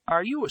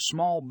Are you a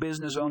small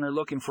business owner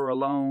looking for a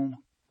loan?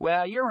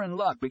 Well, you're in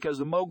luck because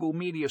the Mogul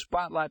Media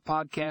Spotlight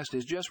podcast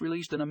has just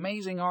released an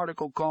amazing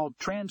article called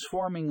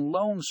Transforming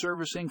Loan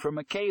Servicing for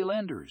MCA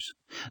Lenders.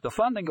 The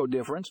Fundingo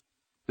difference.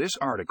 This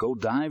article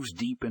dives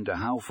deep into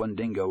how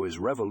Fundingo is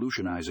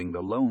revolutionizing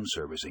the loan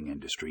servicing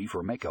industry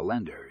for MCA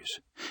lenders.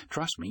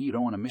 Trust me, you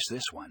don't want to miss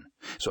this one.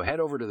 So head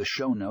over to the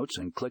show notes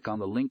and click on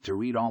the link to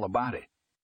read all about it.